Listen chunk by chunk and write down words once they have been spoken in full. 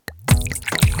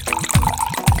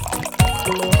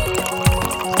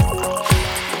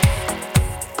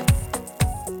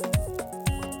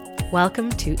Welcome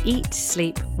to Eat,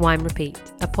 Sleep, Wine, Repeat,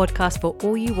 a podcast for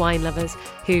all you wine lovers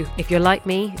who, if you're like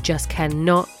me, just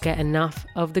cannot get enough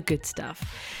of the good stuff.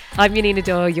 I'm Janina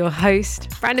Doyle, your host,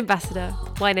 brand ambassador,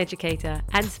 wine educator,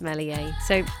 and sommelier.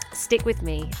 So stick with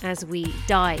me as we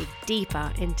dive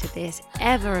deeper into this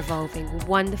ever-evolving,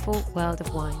 wonderful world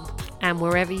of wine. And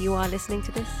wherever you are listening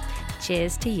to this,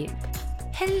 cheers to you.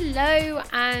 Hello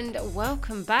and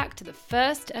welcome back to the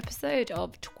first episode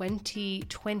of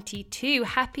 2022.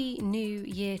 Happy New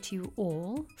Year to you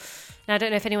all. Now, I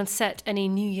don't know if anyone set any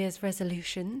New Year's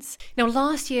resolutions. Now,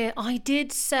 last year I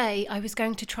did say I was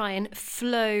going to try and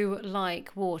flow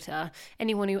like water.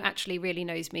 Anyone who actually really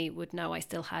knows me would know I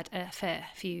still had a fair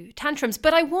few tantrums,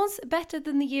 but I was better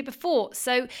than the year before.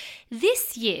 So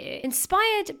this year,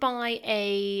 inspired by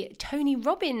a Tony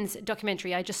Robbins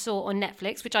documentary I just saw on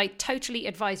Netflix, which I totally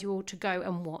advise you all to go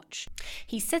and watch,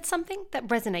 he said something that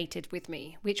resonated with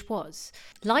me, which was,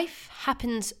 life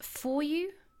happens for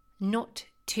you, not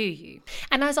to you.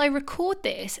 And as I record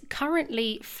this,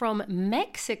 currently from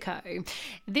Mexico,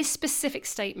 this specific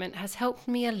statement has helped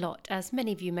me a lot. As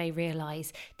many of you may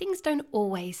realize, things don't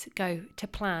always go to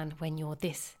plan when you're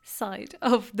this side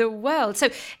of the world. So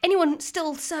anyone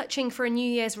still searching for a New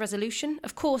Year's resolution,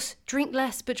 of course, drink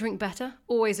less but drink better,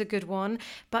 always a good one.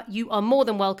 But you are more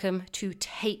than welcome to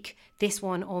take this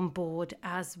one on board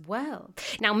as well.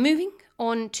 Now, moving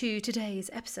on to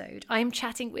today's episode, I am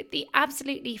chatting with the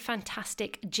absolutely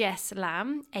fantastic Jess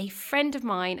Lamb, a friend of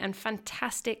mine and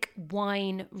fantastic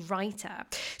wine writer.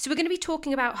 So we're going to be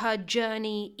talking about her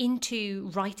journey into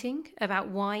writing about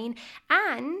wine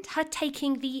and her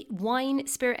taking the Wine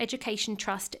Spirit Education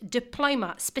Trust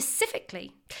diploma,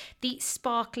 specifically the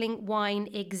sparkling wine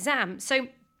exam. So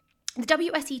the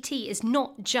WSET is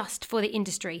not just for the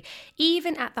industry.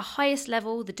 Even at the highest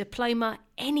level, the diploma,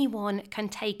 anyone can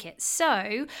take it.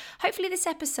 So hopefully this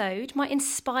episode might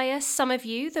inspire some of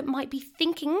you that might be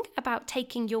thinking about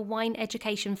taking your wine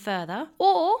education further.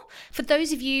 Or for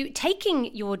those of you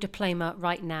taking your diploma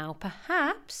right now,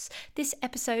 perhaps this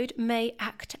episode may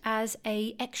act as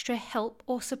an extra help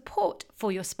or support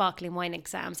for your sparkling wine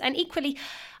exams. And equally,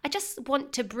 I just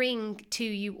want to bring to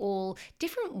you all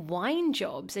different wine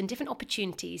jobs and different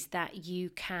opportunities that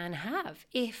you can have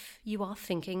if you are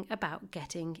thinking about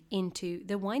getting into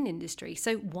the wine industry.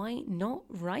 So why not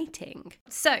writing?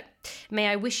 So may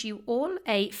I wish you all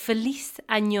a Feliz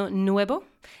Año Nuevo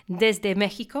desde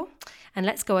Mexico. And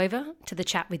let's go over to the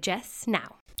chat with Jess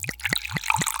now.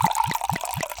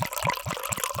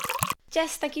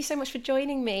 Jess, thank you so much for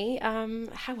joining me.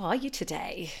 How are you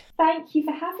today? Thank you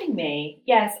for having me.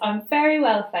 Yes, I'm very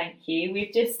well, thank you.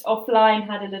 We've just offline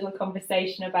had a little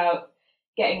conversation about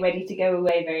getting ready to go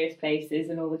away various places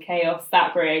and all the chaos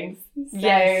that brings. So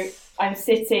yes. I'm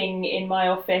sitting in my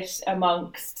office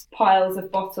amongst piles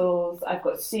of bottles. I've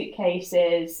got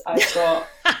suitcases. I've got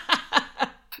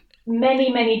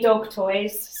many dog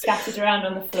toys scattered around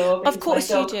on the floor. Because of course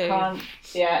my dog you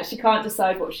do. She can't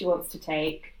decide what she wants to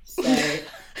take. So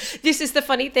this is the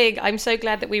funny thing. I'm so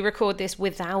glad that we record this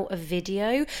without a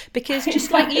video, because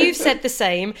just like you've said the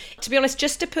same, to be honest,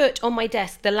 just to put on my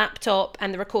desk the laptop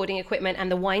and the recording equipment and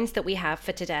the wines that we have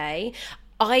for today,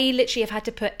 I literally have had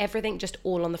to put everything just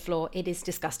all on the floor. It is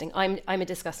disgusting. I'm a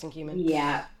disgusting human.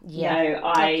 Yeah. No,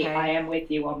 I am with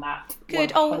you on that.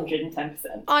 Good.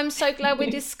 110%. I'm so glad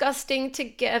we're disgusting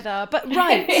together. But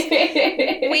right,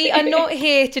 we are not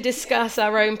here to discuss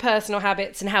our own personal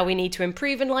habits and how we need to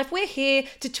improve in life. We're here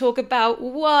to talk about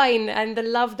wine and the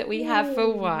love that we have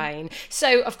for wine.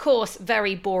 So, of course,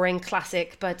 very boring,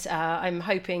 classic, but I'm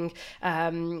hoping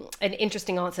an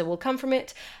interesting answer will come from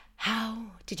it. How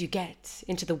did you get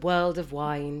into the world of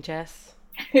wine, Jess?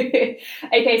 Okay,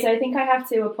 so I think I have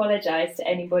to apologise to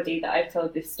anybody that I've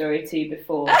told this story to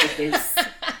before, because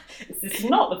this is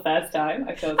not the first time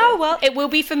I've told it. Oh, well, it will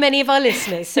be for many of our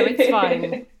listeners, so it's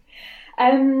fine.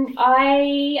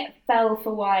 I fell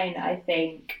for wine, I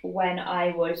think, when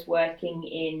I was working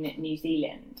in New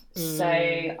Zealand. So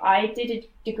I did a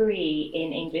degree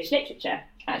in English literature,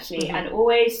 actually, and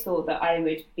always thought that I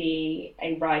would be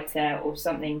a writer or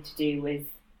something to do with,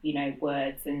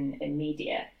 words and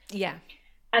media. Yeah.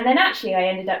 And then actually I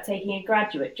ended up taking a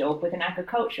graduate job with an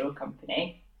agricultural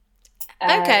company.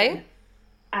 Okay.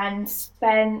 And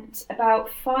spent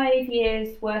about 5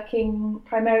 years working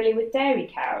primarily with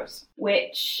dairy cows,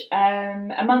 which,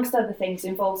 amongst other things,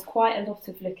 involves quite a lot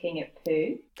of looking at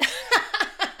poo.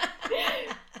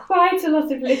 Quite a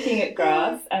lot of looking at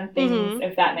grass and things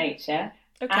of that nature.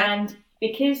 Okay. And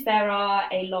because there are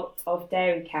a lot of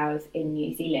dairy cows in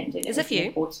New Zealand, there's a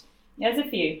few. There's a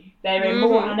few. There are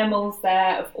more animals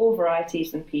there of all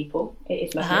varieties than people. It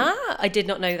is lovely. I did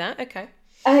not know that. Okay.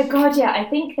 Oh God, yeah. I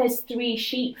think there's 3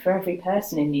 sheep for every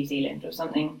person in New Zealand or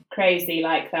something crazy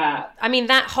like that. I mean,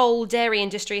 that whole dairy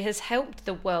industry has helped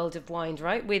the world of wine,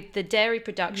 right? With the dairy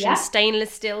production,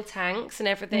 stainless steel tanks and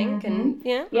everything. And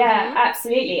yeah,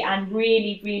 absolutely. And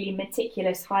really, really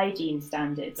meticulous hygiene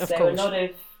standards. Of so course. A lot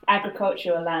of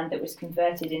agricultural land that was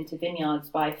converted into vineyards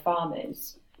by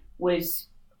farmers was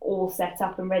all set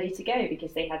up and ready to go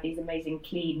because they had these amazing,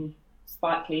 clean,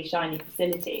 sparkly, shiny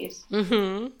facilities.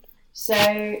 Mm-hmm. So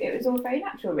it was all very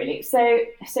natural, really. So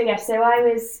I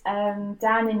was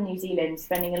down in New Zealand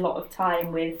spending a lot of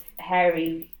time with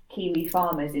hairy Kiwi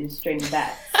farmers in string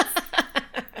vests.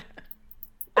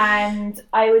 And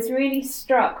I was really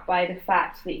struck by the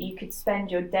fact that you could spend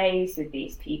your days with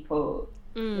these people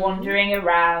wandering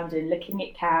around and looking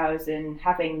at cows and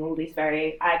having all these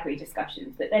very agri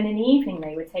discussions. But then in the evening,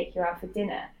 they would take you out for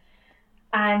dinner.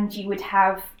 And you would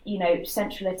have,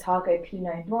 Central Otago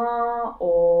Pinot Noir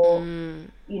or,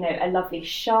 a lovely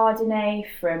Chardonnay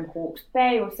from Hawke's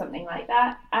Bay or something like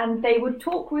that. And they would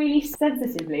talk really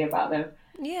sensitively about them.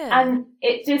 Yeah. And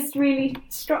it just really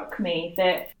struck me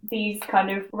that these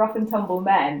kind of rough and tumble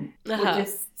men were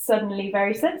just suddenly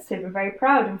very sensitive and very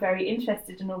proud and very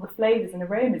interested in all the flavours and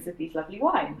aromas of these lovely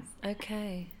wines.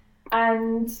 Okay.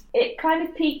 And it kind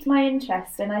of piqued my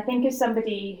interest. And I think as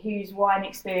somebody whose wine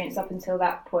experience up until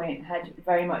that point had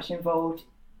very much involved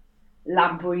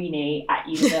Lambrini at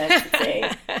university.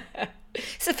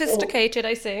 Sophisticated,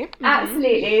 I see. Mm-hmm.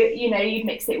 Absolutely. You'd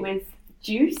mix it with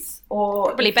juice or...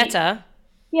 Probably better.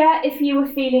 Yeah, if you were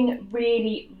feeling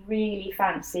really, really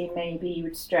fancy, maybe you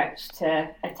would stretch to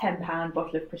a £10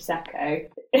 bottle of Prosecco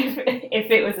if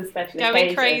it was a special occasion.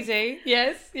 Going crazy.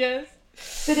 Yes.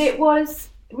 But it was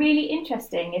really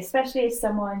interesting, especially as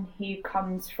someone who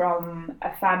comes from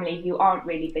a family who aren't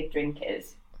really big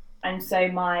drinkers. And so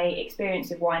my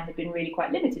experience of wine had been really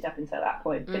quite limited up until that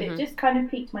point, but it just kind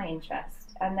of piqued my interest.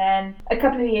 And then a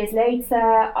couple of years later,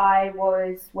 I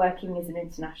was working as an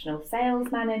international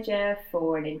sales manager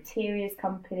for an interiors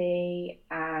company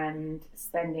and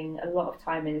spending a lot of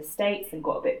time in the States and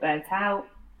got a bit burnt out.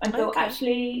 And thought,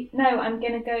 actually, no, I'm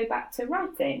going to go back to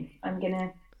writing. I'm going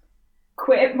to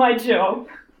quit my job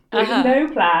with no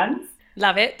plans.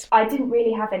 Love it. I didn't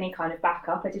really have any kind of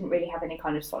backup. I didn't really have any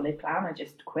kind of solid plan. I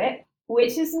just quit,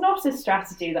 which is not a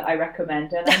strategy that I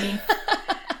recommend. And I mean...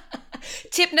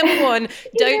 Tip number 1,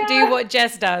 don't do what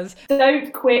Jess does.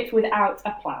 Don't quit without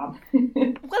a plan.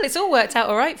 Well, it's all worked out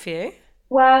all right for you.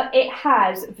 Well, it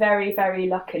has, very, very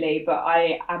luckily, but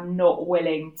I am not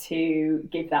willing to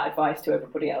give that advice to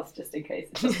everybody else just in case.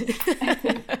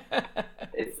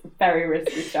 It's a very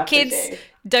risky strategy. Kids,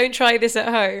 don't try this at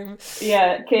home.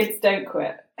 Yeah, kids, don't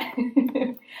quit.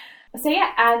 So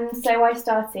I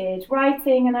started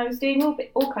writing and I was doing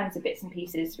all kinds of bits and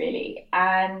pieces, really,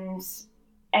 and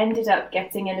ended up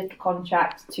getting a little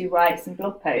contract to write some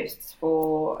blog posts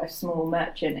for a small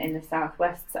merchant in the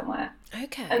southwest somewhere.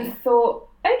 Okay. And thought,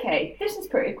 okay, this is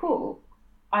pretty cool.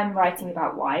 I'm writing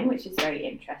about wine, which is very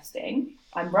interesting.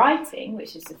 I'm writing,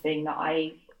 which is the thing that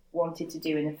I wanted to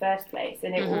do in the first place.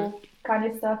 And it all kind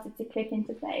of started to click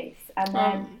into place. And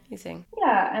then, amazing.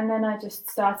 Yeah, and then I just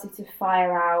started to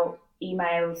fire out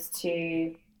emails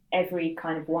to every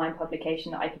kind of wine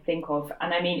publication that I could think of.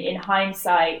 And I mean, in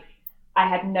hindsight, I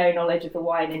had no knowledge of the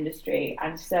wine industry,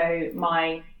 and so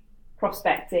my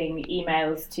prospecting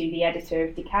emails to the editor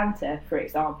of Decanter, for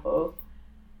example,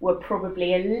 were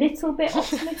probably a little bit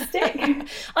optimistic.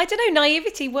 I don't know,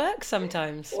 naivety works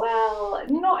sometimes. Well,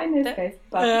 not in this case,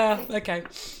 but okay.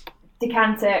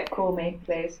 Decanter, call me,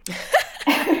 please.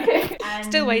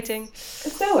 Still waiting.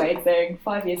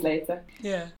 5 years later.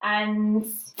 Yeah. And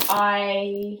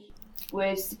I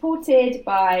was supported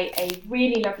by a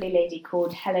really lovely lady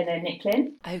called Helena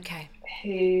Nicklin. Okay.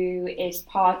 Who is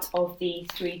part of the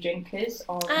Three Drinkers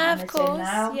on Amazon of course,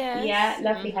 now. Yes. Yeah,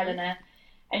 lovely Helena.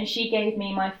 And she gave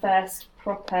me my first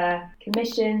proper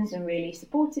commissions and really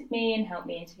supported me and helped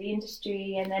me into the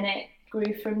industry. And then it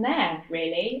grew from there,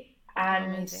 really.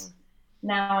 And amazing.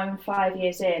 Now I'm 5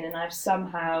 years in and I've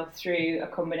somehow, through a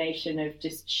combination of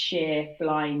just sheer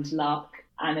blind luck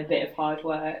and a bit of hard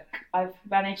work, I've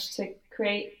managed to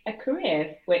create a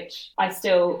career, which I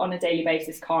still on a daily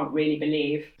basis can't really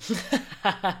believe.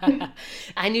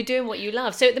 And you're doing what you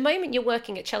love. So at the moment you're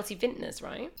working at Chelsea Vintners,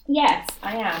 right? Yes,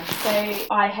 I am. So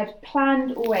I had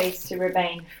planned always to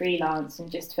remain freelance and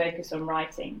just focus on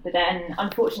writing. But then,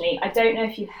 unfortunately, I don't know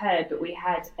if you heard, but we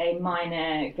had a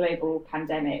minor global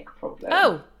pandemic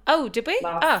problem. Oh, did we?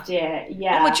 Last year,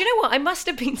 yeah. Oh, well, do you know what? I must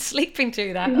have been sleeping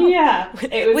through that. Yeah,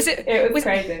 it was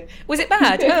crazy. Was it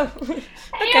bad? Oh, okay.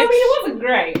 Yeah, I mean, it wasn't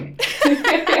great.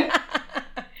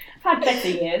 I've had better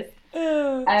years.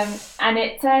 And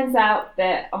it turns out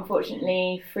that,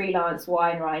 unfortunately, freelance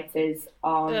wine writers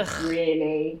aren't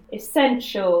really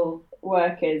essential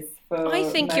workers for I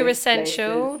think you're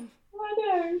essential. Places. I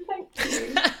know, thank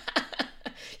you.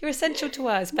 You're essential to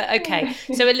us, but okay.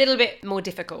 So a little bit more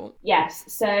difficult. Yes.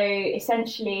 So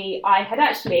essentially, I had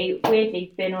actually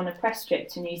weirdly been on a press trip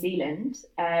to New Zealand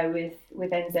with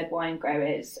NZ Wine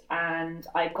Growers, and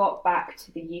I got back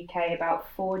to the UK about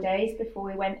 4 days before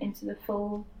we went into the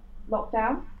full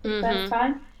lockdown the first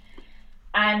time.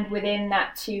 And within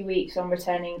that 2 weeks on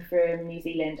returning from New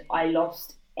Zealand, I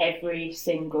lost every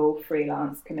single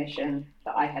freelance commission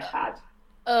that I had had.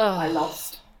 I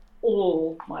lost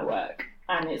all my work.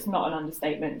 And it's not an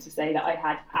understatement to say that I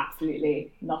had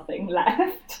absolutely nothing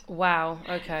left. Wow,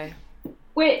 okay.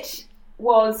 Which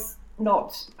was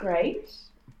not great,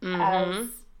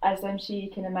 as I'm sure you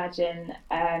can imagine.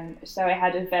 So I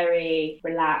had a very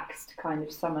relaxed kind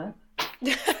of summer.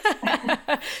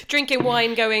 Drinking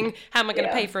wine, going, how am I going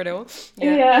to pay for it all?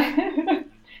 Yeah.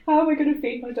 How am I going to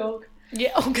feed my dog?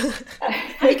 Yeah. Oh, God.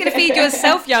 How are you going to feed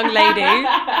yourself, young lady?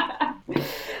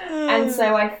 And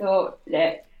so I thought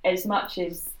that as much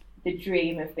as the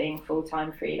dream of being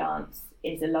full-time freelance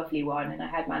is a lovely one, and I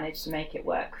had managed to make it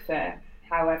work for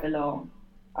however long,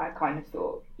 I kind of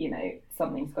thought,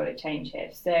 something's got to change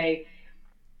here. So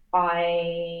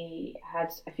I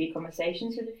had a few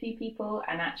conversations with a few people,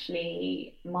 and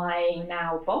actually my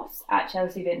now boss at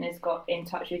Chelsea Vintners got in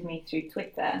touch with me through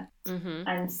Twitter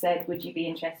and said, would you be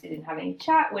interested in having a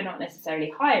chat? We're not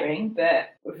necessarily hiring,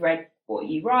 but we've read what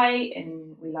you write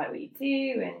and we like what you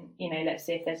do, and let's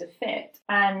see if there's a fit.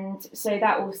 And so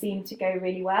that all seemed to go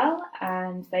really well,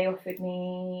 and they offered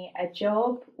me a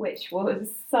job, which was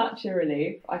such a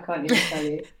relief. I can't even tell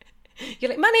you. You're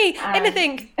like, money,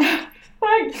 anything.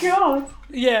 Thank God.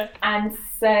 Yeah. And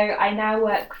so I now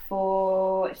work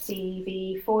for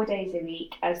CEV 4 days a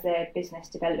week as their business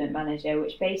development manager,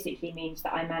 which basically means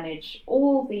that I manage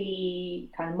all the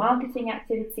kind of marketing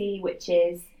activity, which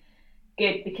is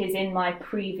good because in my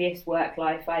previous work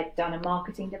life I'd done a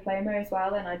marketing diploma as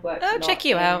well, and I'd worked check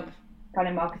you out. Kind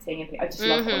of marketing, and I just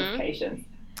love qualifications.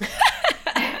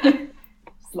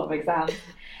 Just love exams.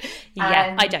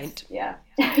 Yeah, I don't. Yeah.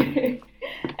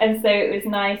 And so it was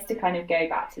nice to kind of go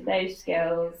back to those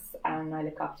skills, and I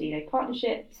look after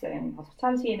partnerships and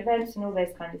hospitality and events and all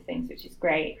those kinds of things, which is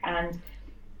great. And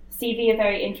CV are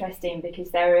very interesting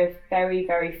because they're a very,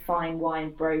 very fine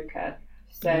wine broker.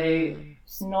 So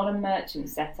it's not a merchant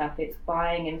setup, it's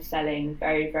buying and selling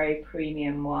very, very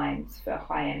premium wines for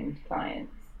high-end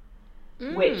clients,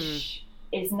 which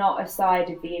is not a side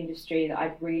of the industry that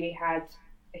I've really had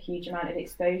a huge amount of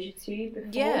exposure to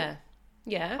before.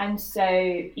 Yeah. And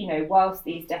so, whilst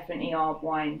these definitely are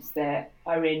wines that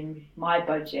are in my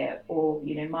budget or,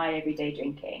 my everyday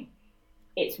drinking,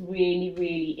 it's really,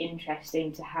 really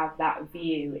interesting to have that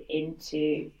view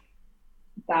into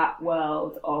that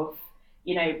world of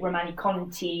Romani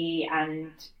Conti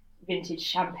and vintage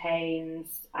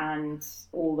champagnes and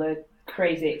all the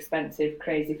crazy expensive,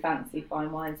 crazy fancy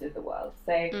fine wines of the world.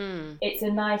 So it's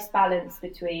a nice balance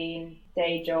between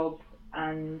day job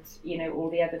and all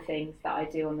the other things that I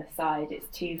do on the side. It's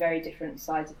two very different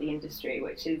sides of the industry,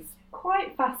 which is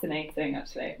quite fascinating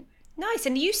actually. Nice.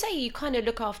 And you say you kind of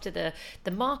look after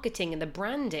the marketing and the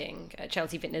branding at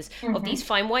Chelsea Vintners of these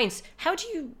fine wines. How do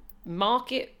you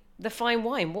market the fine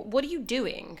wine? What are you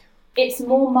doing? It's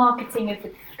more marketing of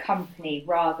the company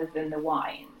rather than the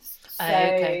wines. So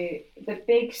the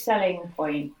big selling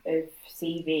point of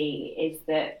CV is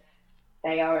that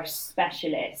they are a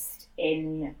specialist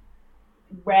in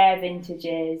rare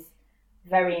vintages,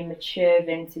 very mature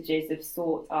vintages of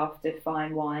sought after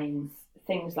fine wines,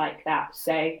 things like that.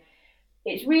 So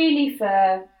it's really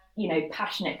for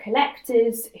passionate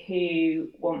collectors who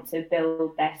want to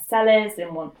build their cellars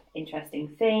and want interesting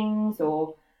things,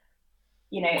 or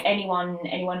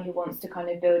anyone who wants to kind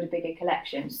of build a bigger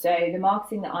collection. So the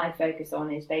marketing that I focus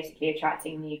on is basically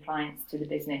attracting new clients to the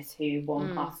business who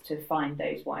want us to find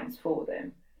those wines for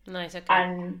them. Nice. Okay.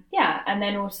 And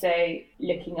then also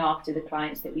looking after the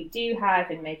clients that we do have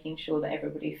and making sure that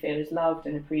everybody feels loved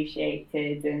and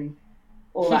appreciated and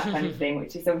all that kind of thing,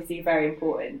 which is obviously very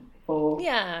important for...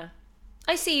 Yeah.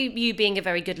 I see you being a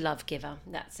very good love giver.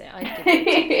 That's it. I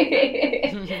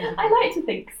like to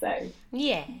think so.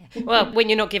 Yeah. Well, when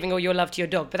you're not giving all your love to your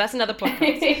dog, but that's another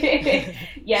podcast.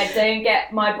 Yeah, don't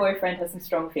get... My boyfriend has some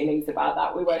strong feelings about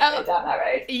that. We won't go down that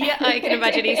road. Yeah, I can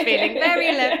imagine he's feeling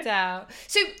very left out.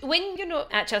 So when you're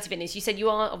not at Chelsea Vintners, you said you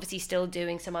are obviously still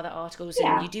doing some other articles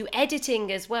and you do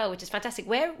editing as well, which is fantastic.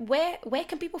 Where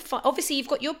can people find... Obviously, you've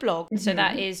got your blog, so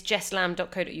that is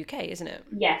jesslam.co.uk, isn't it?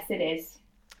 Yes, it is.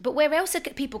 But where else are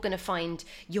people going to find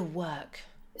your work?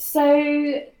 So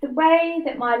the way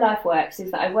that my life works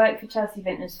is that I work for Chelsea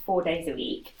Vintners 4 days a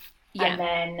week. Yeah. And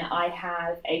then I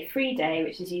have a free day,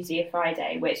 which is usually a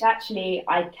Friday, which actually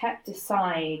I kept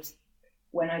aside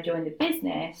when I joined the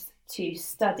business to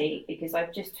study, because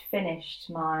I've just finished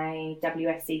my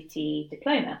WSET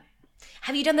diploma.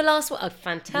 Have you done the last one? Oh,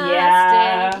 fantastic.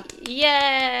 Yeah.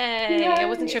 Yay. Yay. I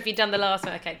wasn't sure if you'd done the last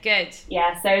one. Okay, good.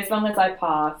 Yeah, so as long as I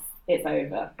pass, it's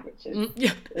over, which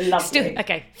is lovely.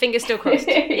 Okay, fingers still crossed.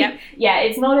 Yep. Yeah,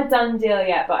 it's not a done deal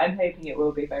yet, but I'm hoping it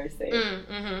will be very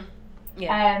soon.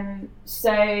 Yeah.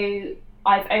 So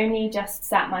I've only just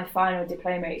sat my final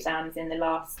diploma exams in the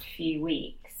last few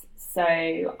weeks.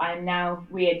 So I'm now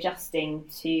readjusting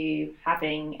to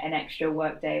having an extra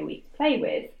workday a week to play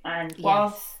with. And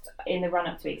whilst in the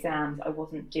run-up to exams, I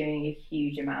wasn't doing a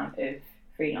huge amount of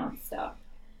freelance stuff,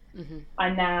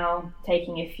 I'm now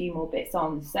taking a few more bits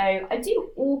on. So I do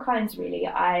all kinds, really.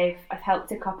 I've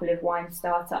helped a couple of wine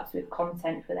startups with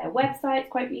content for their websites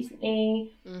quite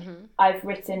recently. I've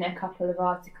written a couple of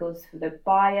articles for The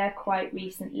Buyer quite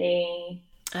recently.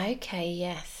 Okay,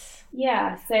 yes.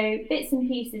 Yeah, so bits and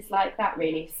pieces like that,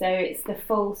 really. So it's the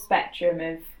full spectrum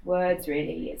of words,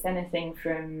 really. It's anything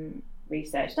from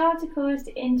researched articles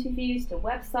to interviews to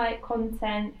website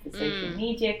content to social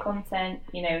media content,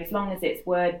 as long as it's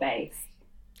word-based.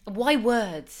 Why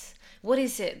words? What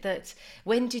is it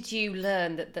when did you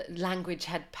learn that language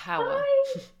had power?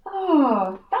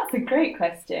 That's a great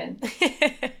question.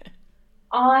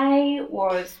 I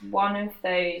was one of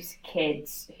those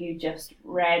kids who just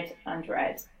read and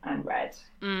read and read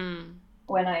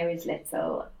when I was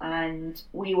little, and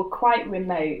we were quite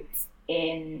remote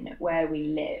in where we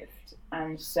lived,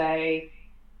 and so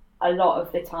a lot of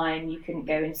the time you couldn't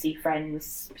go and see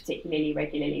friends particularly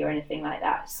regularly or anything like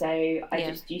that, so I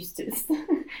just used to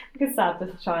like a sad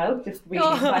little child just reading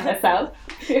by myself.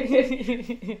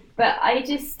 But I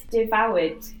just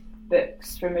devoured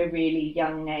books from a really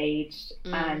young age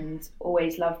and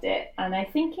always loved it, and I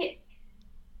think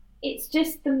it's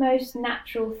just the most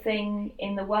natural thing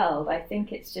in the world. I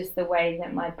think it's just the way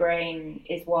that my brain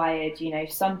is wired.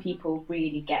 Some people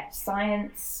really get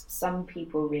science, some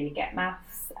people really get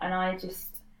maths, and I just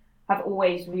have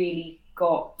always really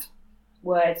got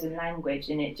words and language,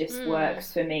 and it just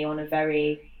works for me on a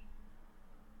very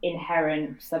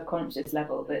inherent subconscious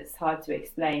level that's hard to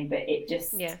explain, but it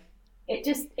just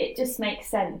makes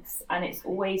sense, and it's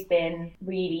always been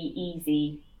really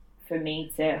easy for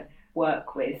me to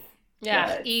work with.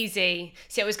 Yeah, easy.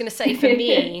 See, I was going to say, for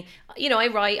me, I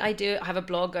write, I have a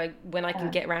blog when I can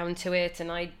get around to it,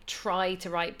 and I try to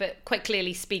write, but quite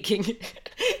clearly speaking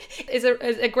is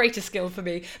a greater skill for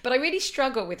me. But I really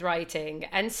struggle with writing.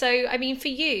 And so, I mean, for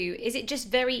you, is it just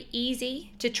very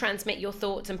easy to transmit your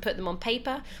thoughts and put them on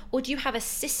paper? Or do you have a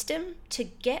system to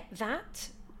get that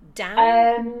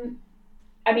down?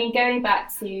 I mean, going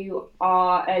back to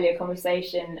our earlier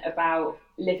conversation about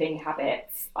living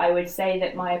habits, I would say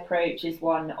that my approach is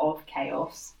one of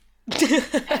chaos.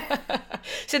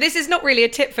 So this is not really a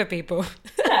tip for people.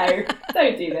 No,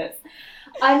 don't do this.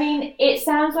 I mean, it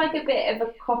sounds like a bit of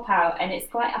a cop-out, and it's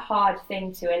quite a hard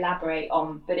thing to elaborate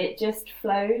on, but it just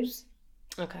flows.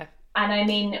 Okay. And I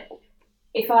mean,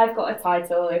 if I've got a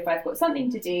title, if I've got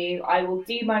something to do, I will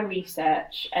do my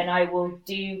research, and I will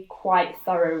do quite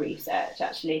thorough research.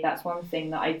 Actually, that's one thing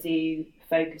that I do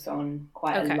focus on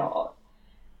quite a lot.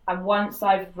 And once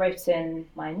I've written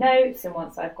my notes and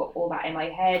once I've got all that in my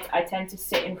head, I tend to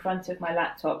sit in front of my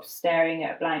laptop staring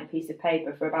at a blank piece of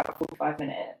paper for about 45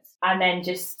 minutes and then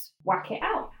just whack it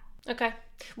out. Okay.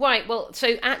 Right. Well,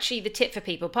 so actually the tip for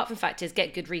people, apart from fact, is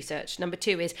get good research. Number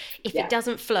 2 is if it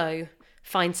doesn't flow,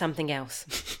 find something else.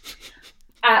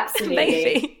 Absolutely.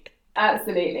 Maybe.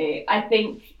 Absolutely. I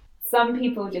think some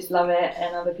people just love it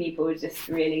and other people just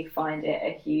really find it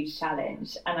a huge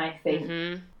challenge. And I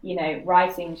think,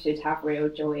 writing should have real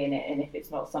joy in it. And if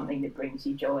it's not something that brings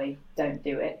you joy, don't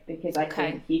do it. Because I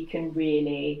think you can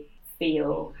really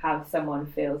feel how someone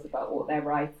feels about what they're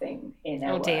writing in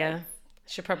their words. Oh dear.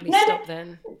 Should probably stop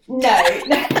then. No.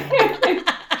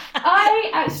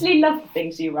 I actually love the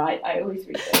things you write. I always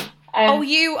read them.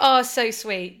 You are so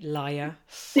sweet. Liar.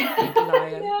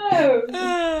 Liar.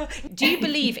 No. Do you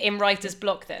believe in writer's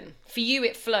block then? For you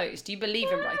it flows. Do you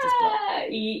believe in writer's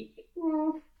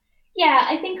block? Yeah,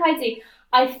 I think I do.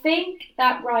 I think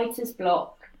that writer's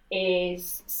block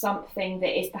is something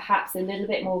that is perhaps a little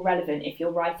bit more relevant if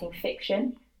you're writing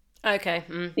fiction. Okay.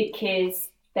 Because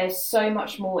there's so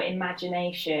much more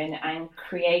imagination and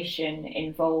creation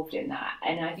involved in that.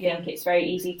 And I think it's very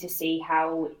easy to see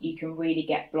how you can really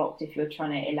get blocked if you're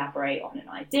trying to elaborate on an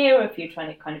idea, or if you're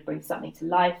trying to kind of bring something to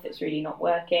life that's really not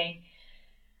working.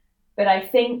 But I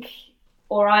think,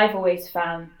 or I've always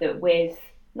found that with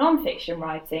non-fiction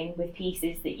writing, with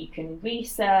pieces that you can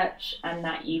research and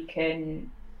that you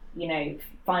can, you know,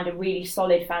 find a really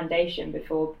solid foundation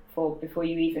before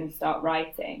you even start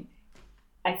writing,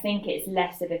 I think it's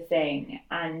less of a thing.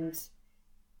 And,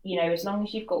 you know, as long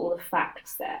as you've got all the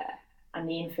facts there and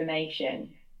the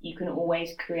information, you can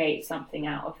always create something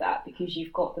out of that because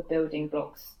you've got the building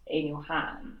blocks in your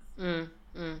hands.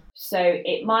 So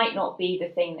it might not be the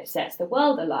thing that sets the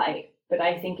world alight, but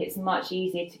I think it's much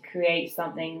easier to create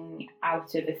something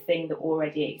out of a thing that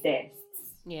already exists.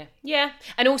 Yeah.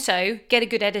 And also get a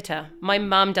good editor. My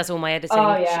mum does all my editing.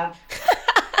 Oh, yeah.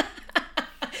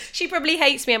 She probably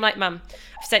hates me. I'm like, Mum,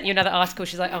 I've sent you another article.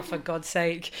 She's like, oh, for God's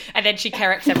sake. And then she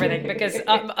corrects everything because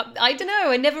I don't know.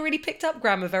 I never really picked up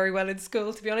grammar very well in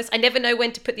school, to be honest. I never know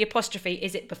when to put the apostrophe.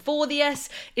 Is it before the S?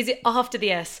 Is it after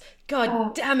the S?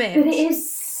 God damn it. But it is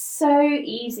so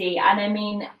easy. And I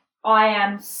mean, I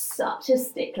am such a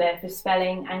stickler for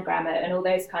spelling and grammar and all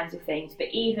those kinds of things. But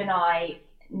even I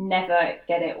never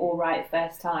get it all right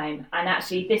first time. And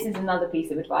actually, this is another piece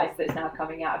of advice that's now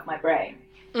coming out of my brain.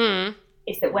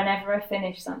 Is that whenever I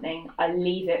finish something, I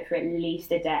leave it for at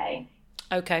least a day.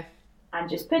 Okay. And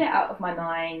just put it out of my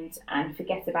mind and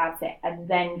forget about it and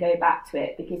then go back to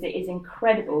it, because it is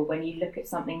incredible when you look at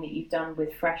something that you've done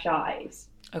with fresh eyes.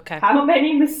 Okay. How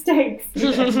many mistakes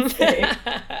you then see.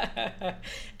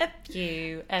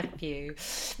 A few.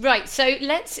 Right, so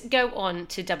let's go on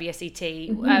to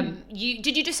WSET.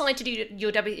 Did you decide to do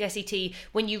your WSET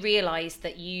when you realised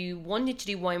that you wanted to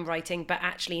do wine writing, but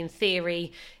actually in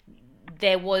theory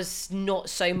there was not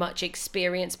so much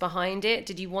experience behind it?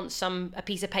 Did you want a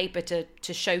piece of paper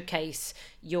to showcase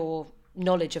your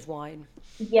knowledge of wine?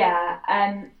 Yeah,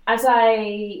 as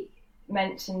I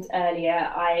mentioned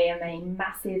earlier, I am a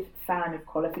massive fan of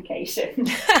qualification.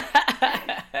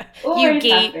 You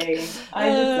geek. Have been. I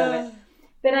just love it.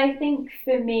 But I think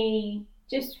for me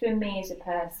as a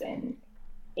person,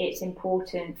 it's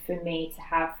important for me to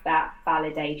have that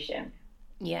validation.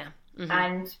 Yeah. Mm-hmm.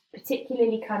 And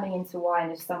particularly coming into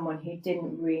wine as someone who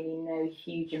didn't really know a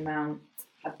huge amount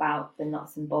about the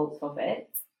nuts and bolts of it,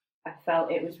 I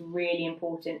felt it was really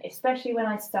important, especially when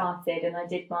I started and I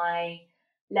did my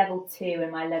level 2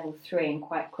 and my level 3 in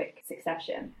quite quick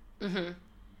succession. Mm-hmm.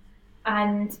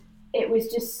 And it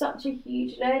was just such a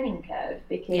huge learning curve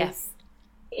because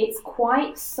it's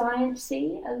quite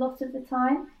sciencey a lot of the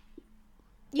time.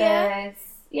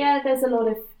 There's a lot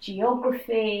of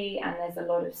geography and there's a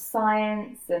lot of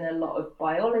science and a lot of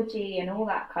biology and all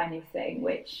that kind of thing,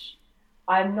 which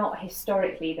I'm not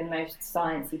historically the most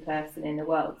sciencey person in the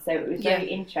world. So it was very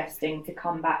interesting to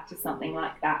come back to something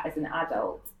like that as an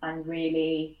adult and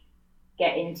really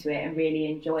get into it and really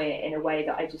enjoy it in a way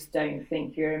that I just don't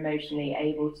think you're emotionally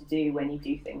able to do when you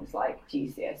do things like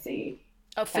GCSE.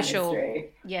 Oh, for sure.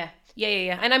 Yeah.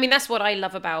 And I mean, that's what I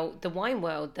love about the wine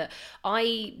world, that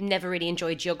I never really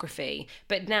enjoyed geography,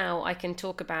 but now I can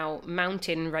talk about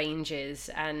mountain ranges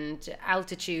and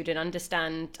altitude and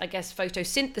understand, I guess,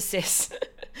 photosynthesis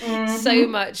so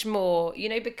much more, you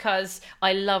know, because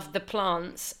I love the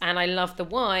plants and I love the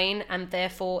wine, and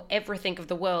therefore everything of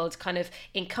the world kind of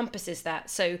encompasses that.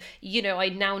 So, you know, I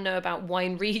now know about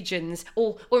wine regions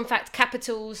or in fact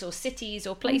capitals or cities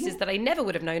or places that I never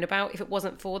would have known about if it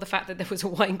wasn't for the fact that there was a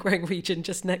wine growing region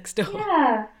just next door.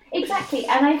 Yeah, exactly.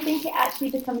 And I think it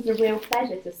actually becomes a real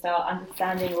pleasure to start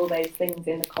understanding all those things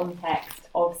in the context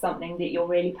of something that you're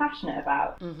really passionate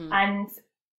about. And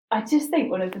I just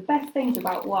think one of the best things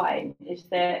about wine is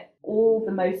that all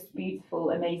the most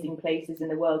beautiful, amazing places in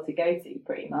the world to go to,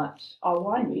 pretty much, are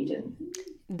wine regions.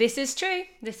 This is true.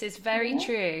 This is very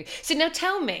true. So now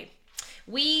tell me,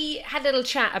 we had a little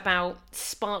chat about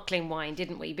sparkling wine,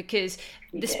 didn't we? Because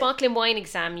the sparkling wine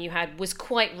exam you had was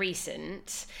quite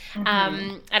recent.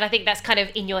 And I think that's kind of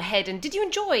in your head. And did you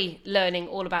enjoy learning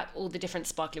all about all the different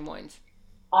sparkling wines?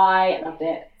 I loved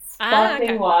it.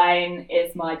 Sparkling wine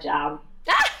is my jam.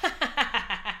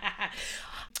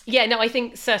 Yeah, no, I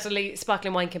think certainly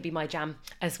sparkling wine can be my jam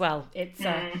as well. It's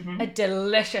a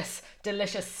delicious,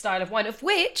 delicious style of wine, of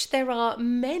which there are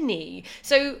many.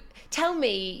 So tell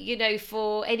me, you know,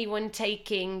 for anyone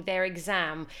taking their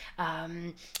exam,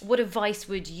 what advice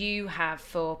would you have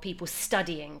for people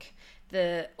studying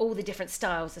all the different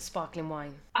styles of sparkling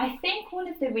wine? I think one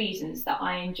of the reasons that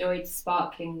I enjoyed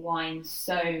sparkling wine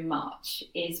so much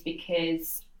is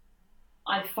because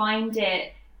I find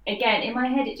it again, in my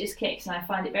head, it just clicks, and I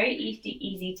find it very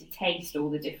easy to taste all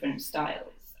the different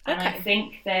styles. And I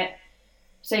think that,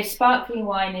 so sparkling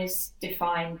wine is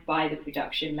defined by the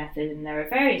production method, and there are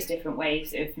various different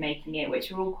ways of making it,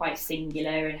 which are all quite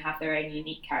singular and have their own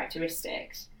unique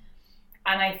characteristics.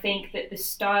 And I think that the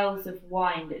styles of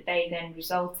wine that they then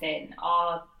result in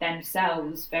are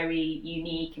themselves very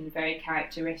unique and very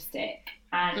characteristic.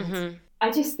 And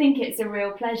I just think it's a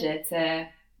real pleasure to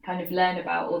kind of learn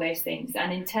about all those things.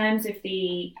 And in terms of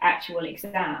the actual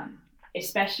exam,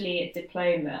 especially at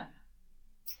diploma,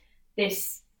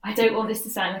 I don't want this to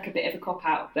sound like a bit of a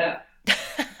cop-out, but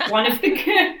one of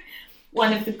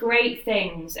the great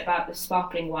things about the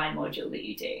sparkling wine module that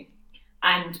you do,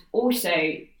 and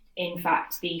also, in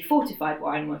fact, the fortified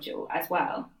wine module as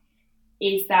well,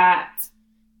 is that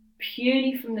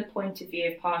purely from the point of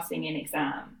view of passing an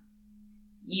exam,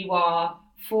 you are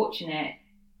fortunate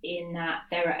in that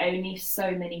there are only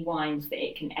so many wines that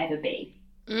it can ever be.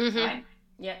 Right?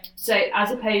 Yeah. So as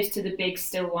opposed to the big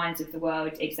still wines of the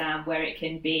world exam, where it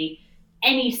can be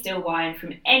any still wine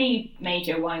from any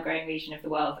major wine growing region of the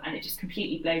world, and it just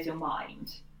completely blows your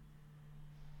mind.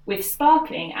 With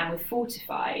sparkling and with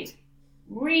fortified,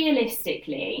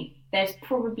 realistically, there's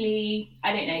probably,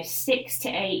 6 to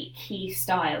 8 key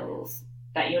styles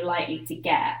that you're likely to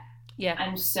get. Yeah.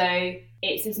 And so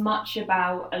it's as much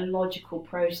about a logical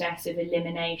process of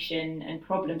elimination and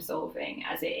problem solving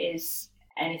as it is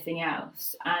anything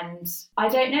else. And I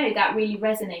don't know, that really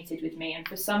resonated with me. And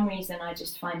for some reason, I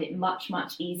just find it much,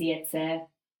 much easier to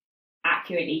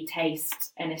accurately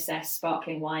taste and assess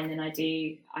sparkling wine than I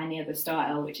do any other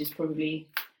style, which is probably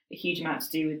a huge amount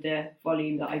to do with the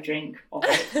volume that I drink of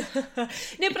it.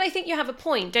 No, but I think you have a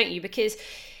point, don't you? Because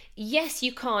yes,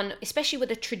 you can, especially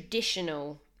with a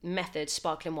traditional method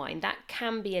sparkling wine, that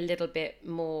can be a little bit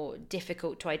more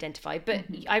difficult to identify. But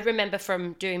I remember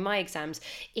from doing my exams,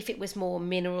 if it was more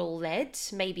mineral led,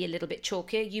 maybe a little bit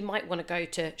chalkier, you might want to go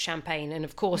to champagne, and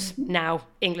of course now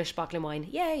English sparkling wine,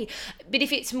 yay. But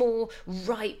if it's more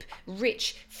ripe,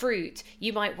 rich fruit,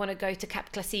 you might want to go to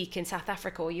Cap Classique in South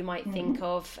Africa, or you might think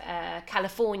of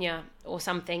California or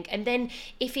something. And then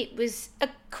if it was, of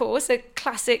course, a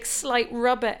classic slight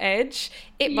rubber edge,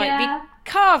 it might be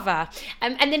Cava.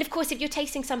 And then, of course, if you're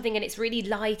tasting something and it's really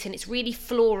light and it's really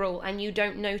floral and you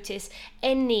don't notice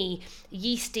any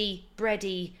yeasty,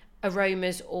 bready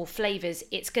aromas or flavours,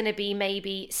 it's going to be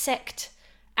maybe Sect,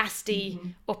 Asti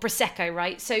or Prosecco,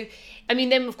 right? So, I mean,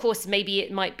 then, of course, maybe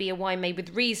it might be a wine made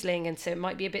with Riesling, and so it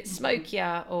might be a bit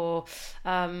smokier, or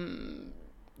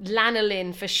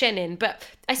lanolin for Chenin. But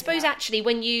I suppose actually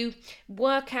when you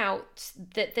work out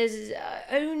that there's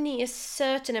only a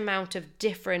certain amount of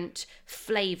different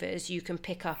flavours you can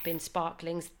pick up in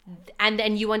sparklings, and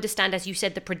then you understand, as you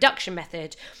said, the production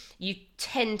method, you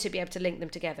tend to be able to link them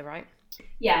together, right?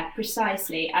 Yeah,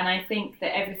 precisely. And I think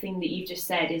that everything that you just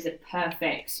said is a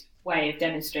perfect way of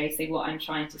demonstrating what I'm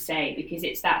trying to say, because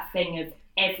it's that thing of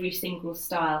every single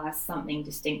style has something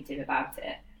distinctive about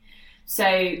it.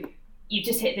 So you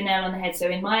just hit the nail on the head. So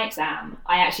in my exam,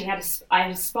 I actually had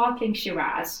a sparkling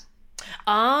Shiraz.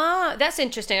 Ah, that's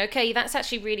interesting. Okay, that's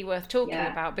actually really worth talking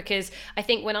about, because I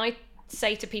think when I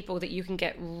say to people that you can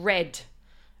get red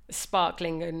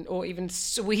sparkling or even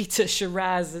sweeter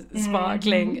Shiraz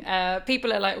sparkling,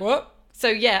 people are like, what? So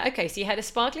yeah, okay, so you had a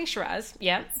sparkling Shiraz,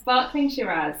 Sparkling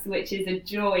Shiraz, which is a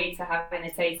joy to have in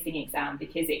a tasting exam,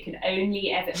 because it can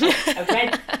only ever, a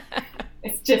red...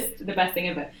 It's just the best thing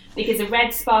ever, because a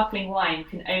red sparkling wine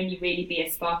can only really be a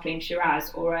sparkling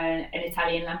Shiraz or an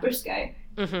Italian Lambrusco.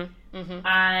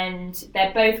 And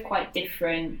they're both quite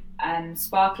different.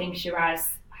 Sparkling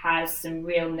Shiraz has some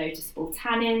real noticeable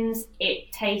tannins.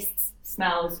 It tastes,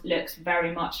 smells, looks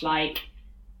very much like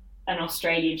an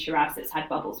Australian Shiraz that's had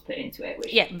bubbles put into it.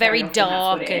 Which very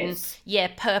dark and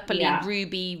purpley,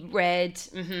 ruby red.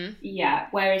 Yeah,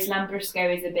 whereas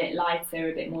Lambrusco is a bit lighter,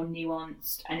 a bit more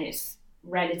nuanced, and it's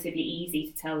relatively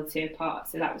easy to tell the two apart,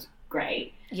 so that was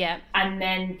great. Yeah. And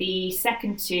then the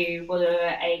second two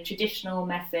were a traditional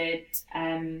method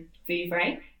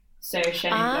Vouvray, so Chenin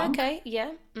Blanc. Okay,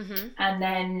 yeah. And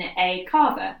then a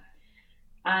Cava.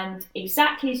 And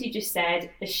exactly as you just said,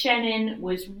 the Chenin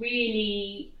was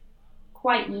really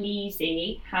quite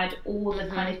leesy, had all the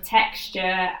kind of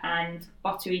texture and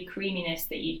buttery creaminess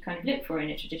that you'd kind of look for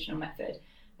in a traditional method.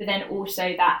 But then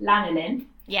also that lanolin,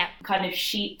 kind of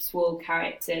sheep's wool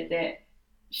character that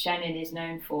Chenin is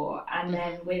known for. And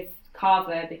then with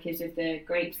Cava, because of the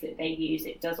grapes that they use,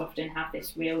 it does often have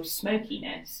this real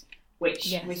smokiness,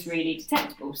 which was really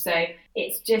detectable. So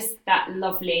it's just that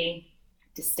lovely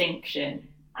distinction.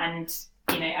 And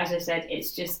as I said,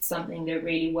 it's just something that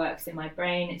really works in my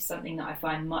brain. It's something that I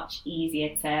find much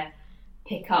easier to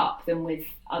pick up than with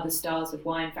other styles of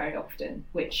wine very often,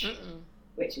 which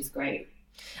is great.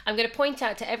 I'm going to point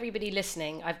out to everybody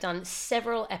listening, I've done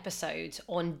several episodes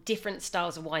on different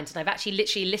styles of wines, and I've actually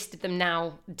literally listed them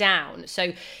now down.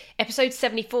 So episode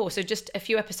 74, so just a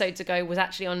few episodes ago, was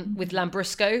actually on with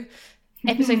Lambrusco.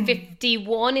 Episode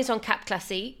 51 is on Cap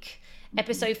Classique.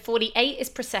 Episode 48 is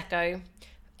Prosecco.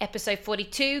 Episode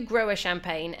 42, Grower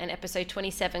Champagne, and episode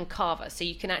 27, Cava. So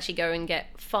you can actually go and get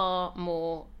far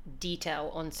more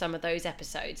detail on some of those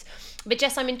episodes. But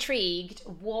Jess, I'm intrigued.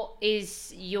 What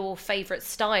is your favourite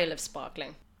style of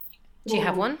sparkling? Do you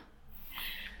have one?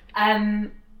 I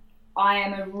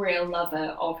am a real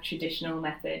lover of traditional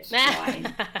method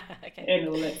wine in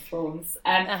all its forms.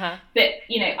 But,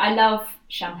 I love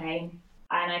champagne,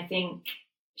 and I think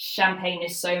champagne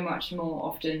is so much more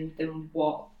often than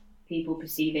what people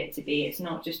perceive it to be. It's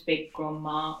not just big Grand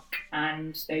Marque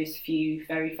and those few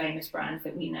very famous brands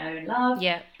that we know and love.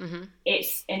 Yeah.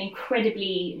 It's an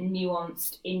incredibly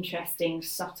nuanced, interesting,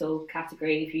 subtle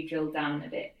category if you drill down a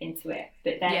bit into it.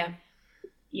 But then,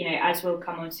 as we'll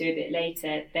come on to a bit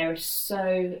later, there are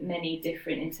so many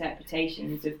different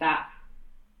interpretations of that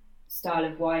style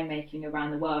of winemaking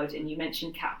around the world. And you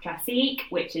mentioned Cap Classique,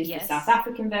 which is the South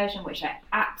African version, which I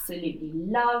absolutely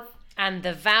love. And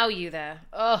the value there.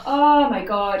 Oh my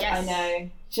God, yes. I know.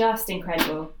 Just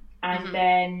incredible. And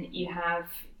then you have,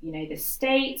 the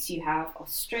States, you have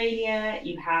Australia,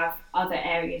 you have other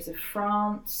areas of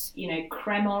France.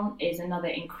 Cremant is another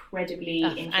incredibly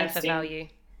interesting. And for value.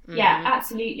 Yeah,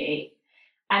 absolutely.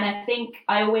 And I think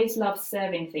I always love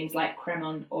serving things like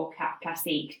Cremant or Cap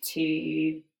Classique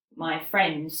to my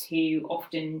friends who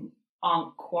often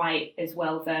aren't quite as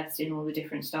well versed in all the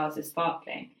different styles of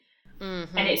sparkling.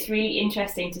 And it's really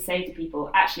interesting to say to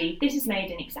people, actually, this is made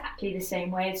in exactly the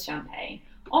same way as champagne,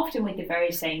 often with the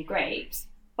very same grapes,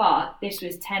 but this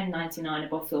was $10.99 a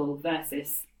bottle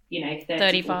versus, 30,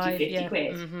 35, 40, 50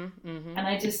 quid. And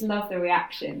I just love the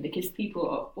reaction, because people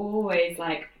are always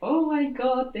like, oh my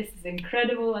God, this is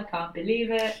incredible, I can't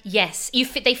believe it. Yes,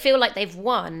 they feel like they've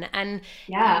won. And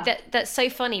that's so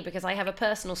funny, because I have a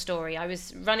personal story. I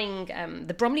was running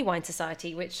the Bromley Wine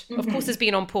Society, which of course has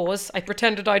been on pause. I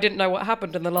pretended I didn't know what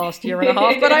happened in the last year and a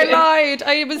half, but I lied.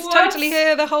 I was totally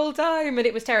here the whole time, and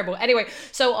it was terrible. Anyway,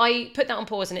 so I put that on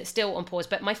pause, and it's still on pause.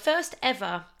 But my first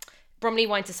ever Bromley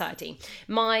Wine Society,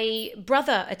 my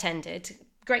brother attended,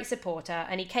 great supporter,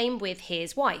 and he came with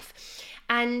his wife.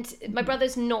 And my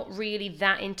brother's not really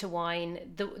that into wine.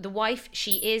 The wife,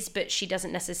 she is, but she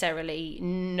doesn't necessarily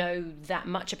know that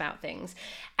much about things.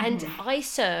 And I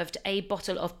served a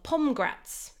bottle of Pomme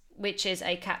Gratz, which is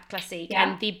a Cap Classique.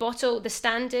 And the bottle, the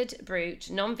standard brut,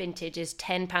 non-vintage, is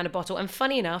 £10 a bottle. And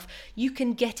funny enough, you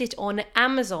can get it on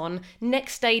Amazon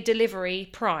next day delivery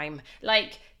Prime.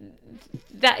 Like,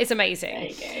 that is amazing.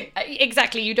 There you go.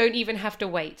 Exactly, you don't even have to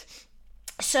wait.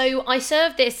 So I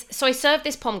served this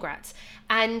Pomme Gratz,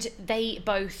 and they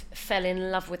both fell in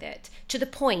love with it, to the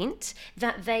point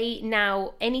that they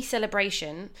now, any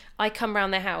celebration, I come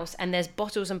round their house and there's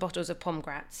bottles and bottles of Pomme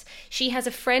Gratz. She has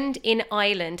a friend in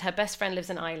Ireland, her best friend lives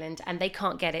in Ireland, and they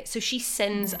can't get it. So she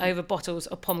sends over bottles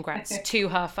of Pomme Gratz to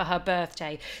her for her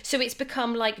birthday. So it's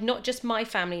become like, not just my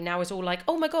family now is all like,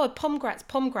 oh my God, Pomme Gratz,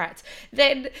 Pomme Gratz.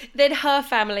 Then her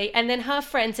family, and then her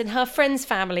friends and her friends'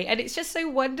 family. And it's just so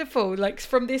wonderful, like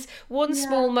from this one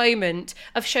small moment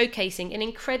of showcasing an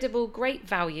incredible, great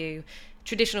value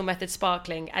traditional method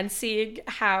sparkling, and seeing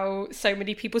how so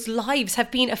many people's lives have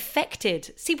been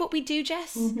affected. See what we do,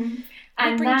 Jess?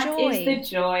 And that is the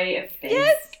joy of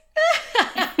this.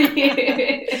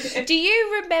 Yes. Do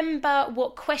you remember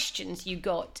what questions you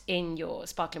got in your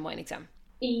sparkling wine exam?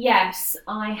 Yes,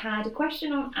 I had a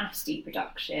question on Asti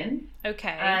production.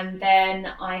 Okay. And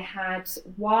then I had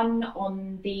one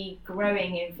on the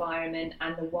growing environment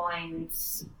and the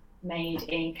wines made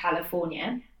in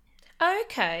California.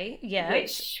 Okay, yeah.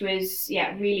 Which was,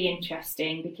 really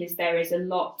interesting, because there is a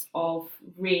lot of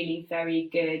really very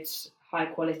good, high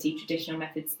quality traditional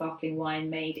method sparkling wine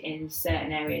made in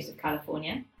certain areas of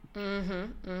California.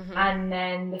 And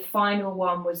then the final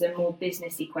one was a more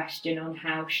businessy question on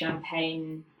how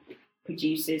champagne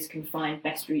producers can find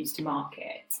best routes to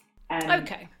market.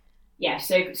 Okay. Yeah,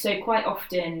 so quite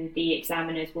often the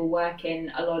examiners will work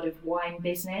in a lot of wine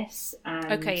business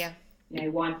and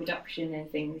wine production and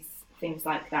things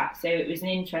like that. So it was an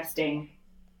interesting,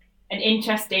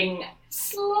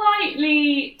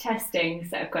 slightly testing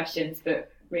set of questions,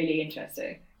 but really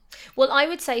interesting. Well, I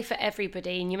would say for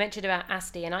everybody, and you mentioned about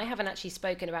Asti, and I haven't actually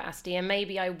spoken about Asti, and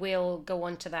maybe I will go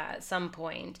on to that at some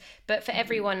point. But for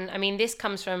everyone, I mean, this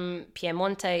comes from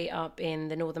Piemonte up in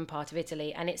the northern part of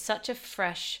Italy, and it's such a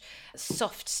fresh,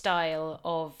 soft style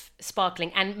of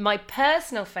sparkling. And my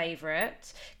personal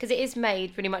favourite, because it is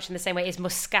made pretty much in the same way, is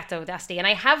Moscato d'Asti. And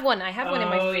I have one in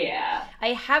my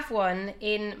I have one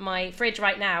in my fridge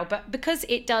right now, but because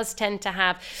it does tend to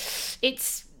have,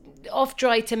 it's off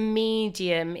dry to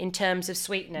medium in terms of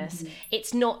sweetness.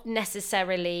 It's not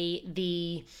necessarily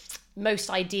the most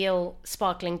ideal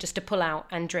sparkling just to pull out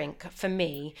and drink for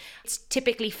me. It's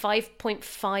typically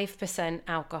 5.5%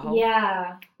 alcohol.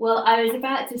 Yeah. Well, I was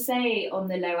about to say on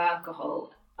the low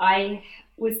alcohol, I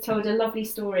was told a lovely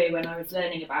story when I was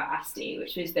learning about Asti,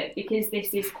 which was that because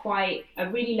this is quite a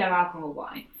really low alcohol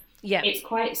wine, it's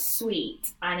quite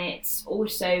sweet and it's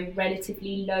also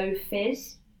relatively low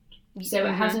fizz. So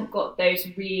it hasn't got those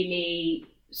really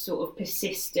sort of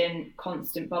persistent,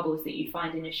 constant bubbles that you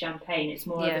find in a champagne. It's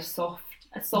more of a soft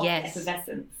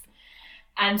effervescence.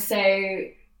 And so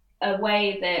a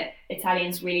way that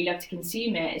Italians really love to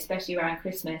consume it, especially around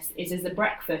Christmas, is as a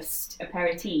breakfast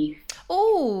aperitif.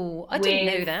 Oh, I didn't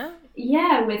know that.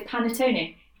 Yeah, with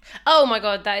panettone. Oh my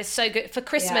God, that is so good. For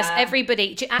Christmas,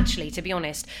 everybody, actually, to be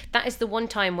honest, that is the one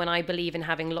time when I believe in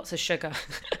having lots of sugar.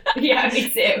 Yeah, me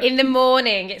too. In the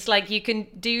morning, it's like you can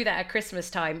do that at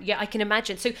Christmas time. Yeah, I can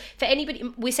imagine. So for anybody,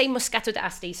 we say Moscato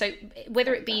d'Asti. So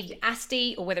whether it be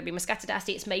Asti or whether it be Moscato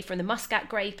d'Asti, it's made from the Muscat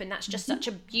grape, and that's just such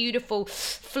a beautiful,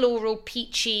 floral,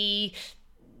 peachy,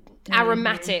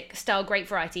 aromatic style grape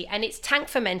variety, and it's tank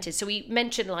fermented. So we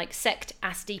mentioned like Sect,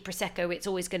 Asti, Prosecco, it's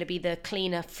always going to be the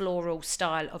cleaner floral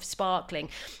style of sparkling.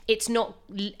 It's not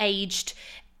aged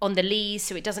on the lees,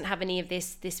 so it doesn't have any of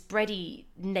this bready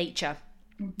nature.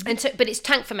 And so, but it's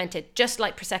tank fermented, just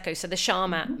like Prosecco, so the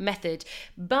Charmat method,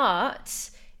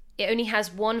 but it only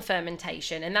has one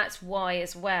fermentation, and that's why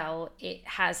as well it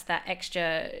has that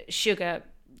extra sugar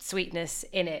sweetness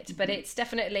in it. But it's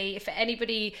definitely, for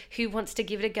anybody who wants to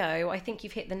give it a go, I think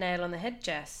you've hit the nail on the head,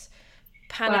 Jess.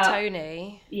 Panettone.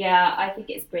 Well, yeah, I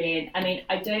think it's brilliant. I mean,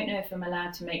 I don't know if I'm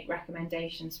allowed to make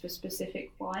recommendations for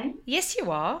specific wine. Yes, you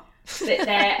are. But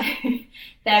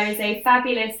there is a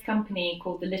fabulous company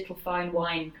called the Little Fine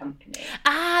Wine Company.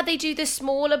 Ah, they do the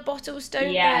smaller bottles, don't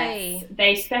they? Yes,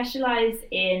 they specialise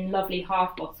in lovely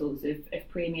half bottles of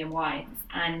premium wines,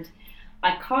 and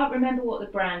I can't remember what the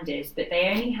brand is, but they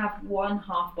only have one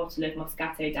half bottle of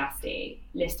Moscato d'Asti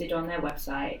listed on their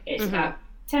website. It's about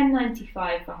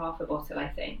 $10.95 for half a bottle, I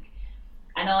think.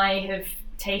 And I have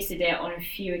tasted it on a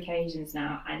few occasions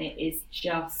now, and it is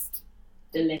just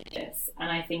delicious.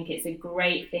 And I think it's a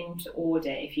great thing to order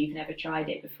if you've never tried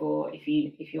it before. If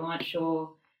you aren't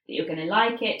sure that you're going to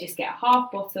like it, just get a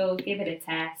half bottle, give it a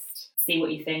test, see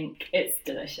what you think. It's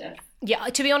delicious. Yeah,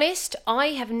 to be honest, I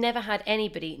have never had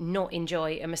anybody not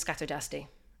enjoy a Moscato d'Asti.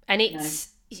 And it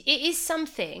is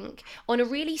something, on a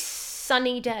really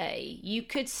sunny day, you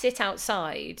could sit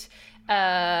outside,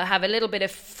 have a little bit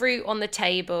of fruit on the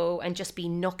table and just be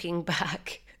knocking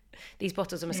back these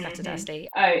bottles of Moscato d'Asti.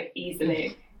 Oh,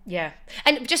 easily. Yeah.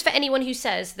 And just for anyone who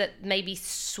says that maybe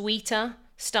sweeter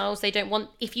styles they don't want,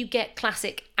 if you get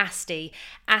classic Asti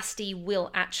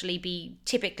will actually be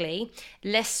typically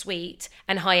less sweet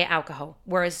and higher alcohol,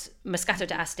 whereas Moscato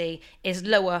d'Asti is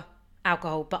lower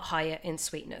alcohol but higher in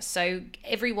sweetness. So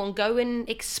everyone go and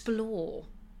explore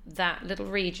that little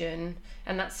region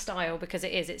and that style, because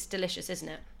it's delicious, isn't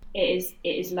it? It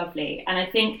is lovely. And I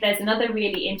think there's another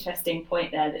really interesting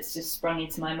point there that's just sprung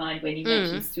into my mind when you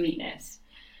mentioned sweetness,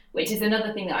 which is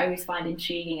another thing that I always find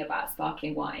intriguing about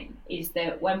sparkling wine, is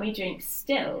that when we drink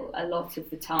still, a lot of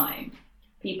the time,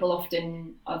 people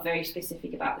often are very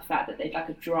specific about the fact that they'd like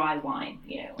a dry wine,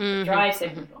 a dry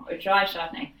Sauvignon Blanc or a dry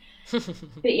Chardonnay.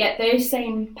 But yet those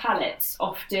same palates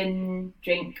often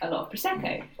drink a lot of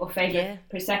Prosecco or favour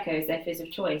Prosecco as their fizz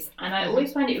of choice. And I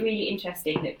always find it really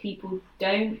interesting that people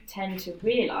don't tend to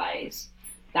realise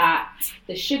that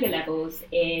the sugar levels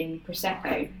in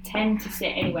Prosecco tend to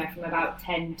sit anywhere from about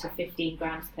 10 to 15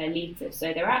 grams per litre.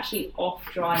 So they're actually off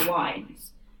dry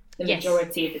wines the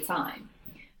majority of the time.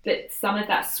 But some of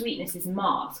that sweetness is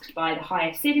masked by the high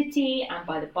acidity and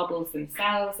by the bubbles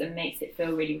themselves and makes it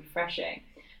feel really refreshing.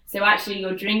 So actually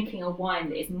you're drinking a wine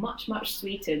that is much, much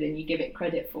sweeter than you give it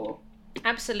credit for.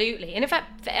 Absolutely. And in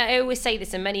fact, I always say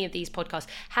this in many of these podcasts,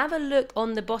 have a look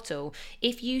on the bottle.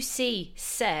 If you see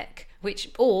Sec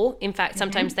or in fact,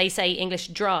 sometimes they say English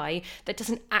dry. That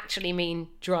doesn't actually mean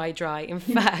dry. In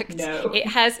fact, No. It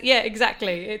has,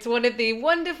 exactly. It's one of the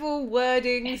wonderful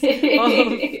wordings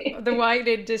of the wine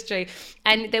industry.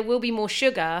 And there will be more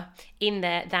sugar in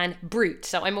there than brut.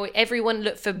 So everyone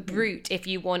look for brut if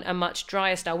you want a much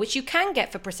drier style, which you can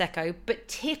get for Prosecco. But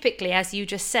typically, as you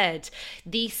just said,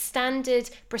 the standard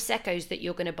Proseccos that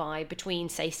you're going to buy between,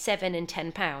 say, £7 and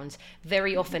 £10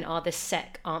 very often are the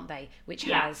sec, aren't they? Which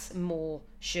has more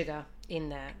sugar in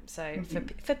there. So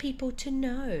for people to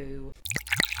know.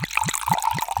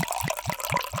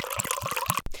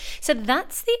 So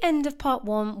that's the end of part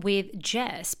 1 with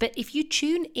Jess. But if you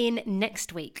tune in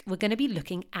next week, we're going to be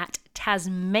looking at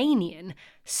Tasmanian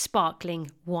sparkling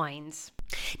wines.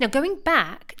 Now, going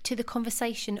back to the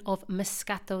conversation of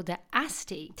Moscato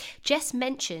d'Asti, Jess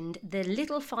mentioned the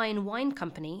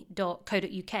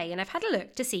littlefinewinecompany.co.uk, and I've had a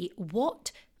look to see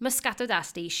what Moscato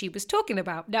d'Asti she was talking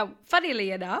about. Now, funnily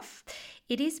enough,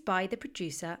 it is by the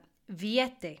producer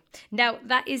Viete. Now,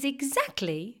 that is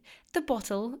exactly the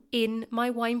bottle in my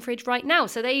wine fridge right now.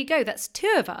 So there you go. That's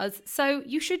 2 of us. So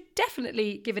you should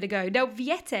definitely give it a go. Now,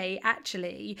 Viete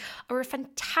actually are a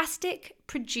fantastic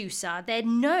producer. They're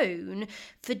known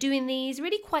for doing these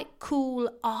really quite cool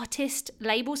artist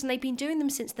labels, and they've been doing them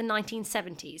since the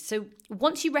 1970s. So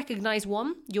once you recognize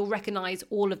one, you'll recognize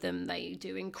all of them. They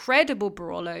do incredible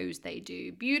Barolos. They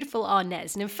do beautiful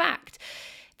Arnez. And in fact,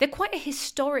 they're quite a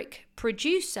historic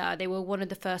producer. They were one of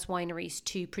the first wineries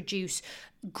to produce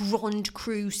Grand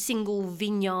Cru single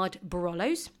vineyard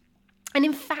Barolos. And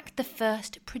in fact, the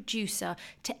first producer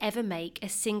to ever make a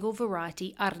single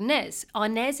variety Arnez.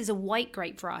 Arnez is a white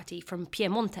grape variety from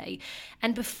Piemonte.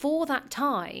 And before that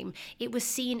time, it was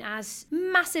seen as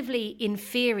massively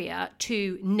inferior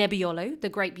to Nebbiolo, the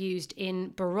grape used in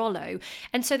Barolo.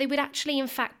 And so they would actually, in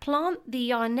fact, plant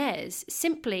the Arnez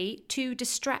simply to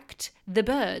distract the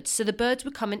birds. So the birds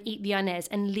would come and eat the Arnez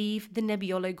and leave the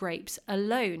Nebbiolo grapes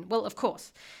alone. Well, of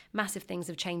course, massive things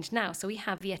have changed now. So we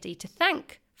have Viete to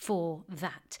thank for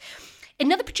that.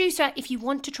 Another producer, if you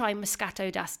want to try Moscato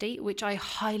d'Asti, which I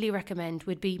highly recommend,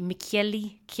 would be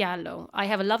Michele Chialo. I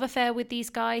have a love affair with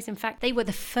these guys. In fact, they were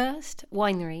the first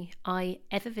winery I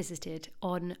ever visited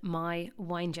on my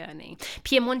wine journey.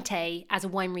 Piemonte, as a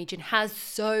wine region, has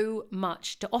so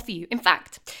much to offer you. In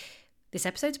fact, this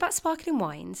episode's about sparkling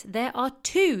wines. There are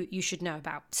 2 you should know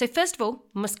about. So first of all,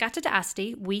 Moscato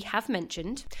d'Asti, we have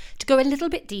mentioned. To go a little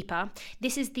bit deeper,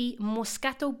 this is the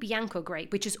Moscato Bianco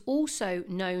grape, which is also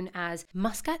known as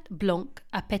Muscat Blanc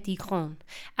à Petit Grain.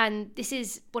 And this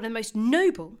is one of the most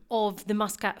noble of the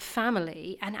Muscat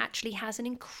family and actually has an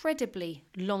incredibly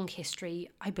long history.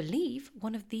 I believe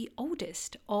one of the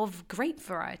oldest of grape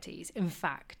varieties, in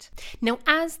fact. Now,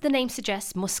 as the name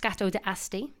suggests, Moscato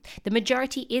d'Asti, the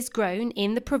majority is grown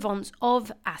in the Provence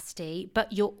of Asti,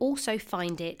 but you'll also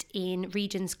find it in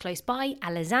regions close by,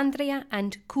 Alessandria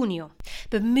and Cuneo.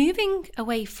 But moving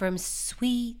away from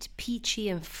sweet, peachy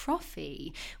and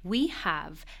frothy, we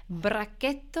have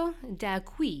Bracchetto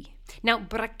d'Agui. Now,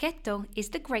 Bracchetto is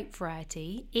the grape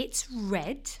variety. It's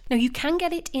red. Now, you can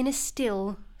get it in a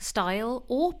still style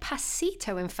or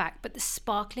passito, in fact, but the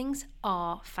sparklings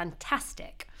are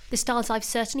fantastic. The styles I've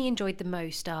certainly enjoyed the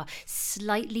most are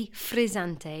slightly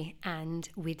frizzante and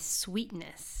with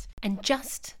sweetness. And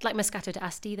just like Moscato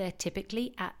d'Asti, they're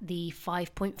typically at the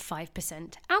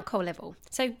 5.5% alcohol level.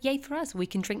 So yay for us, we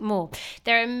can drink more.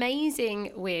 They're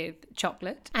amazing with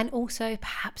chocolate and also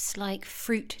perhaps like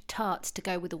fruit tarts to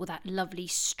go with all that lovely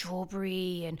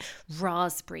strawberry and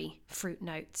raspberry fruit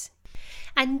notes.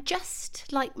 And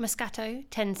just like Moscato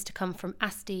tends to come from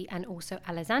Asti and also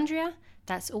Alessandria,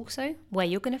 that's also where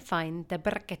you're going to find the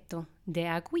Bracchetto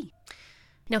d'Agui.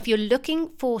 Now, if you're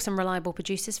looking for some reliable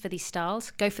producers for these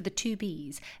styles, go for the 2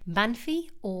 Bs, Banfi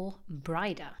or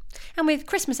Brida. And with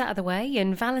Christmas out of the way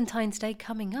and Valentine's Day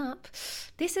coming up,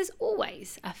 this is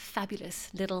always a fabulous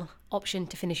little option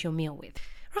to finish your meal with.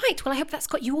 Right, well, I hope that's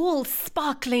got you all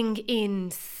sparkling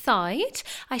inside.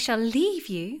 I shall leave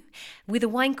you with a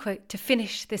wine quote to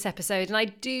finish this episode. And I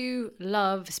do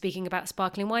love speaking about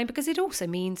sparkling wine because it also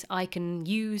means I can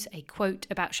use a quote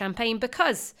about champagne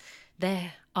because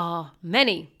there are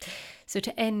many. So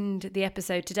to end the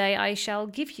episode today, I shall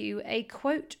give you a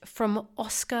quote from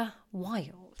Oscar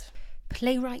Wilde,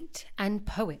 playwright and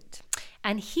poet.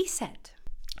 And he said,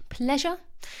 "Pleasure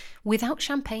without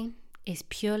champagne is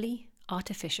purely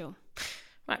artificial."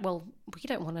 Right, well, we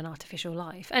don't want an artificial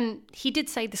life. And he did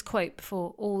say this quote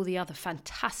before all the other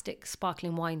fantastic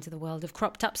sparkling wines of the world have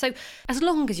cropped up. So as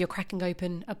long as you're cracking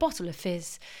open a bottle of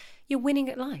fizz, you're winning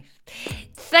at life.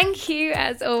 Thank you,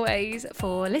 as always,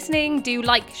 for listening. Do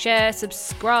like, share,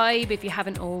 subscribe if you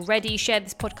haven't already. Share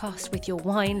this podcast with your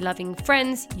wine-loving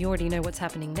friends. You already know what's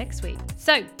happening next week.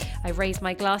 So, I raise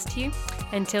my glass to you.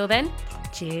 Until then,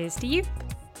 cheers to you.